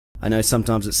I know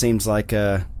sometimes it seems like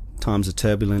times are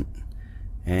turbulent,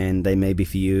 and they may be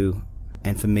for you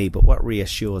and for me, but what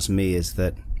reassures me is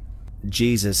that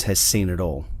Jesus has seen it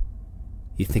all.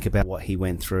 You think about what he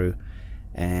went through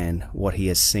and what he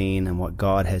has seen and what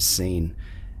God has seen.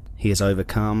 He has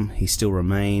overcome, he still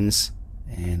remains,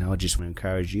 and I just want to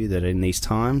encourage you that in these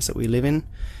times that we live in,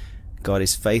 God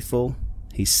is faithful,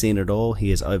 he's seen it all, he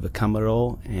has overcome it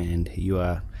all, and you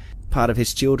are part of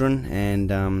his children,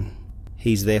 and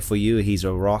he's there for you. He's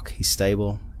a rock, he's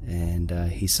stable, and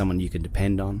he's someone you can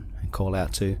depend on and call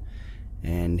out to,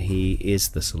 and he is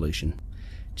the solution.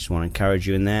 Just want to encourage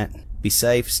you in that. Be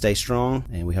safe, stay strong,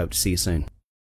 and we hope to see you soon.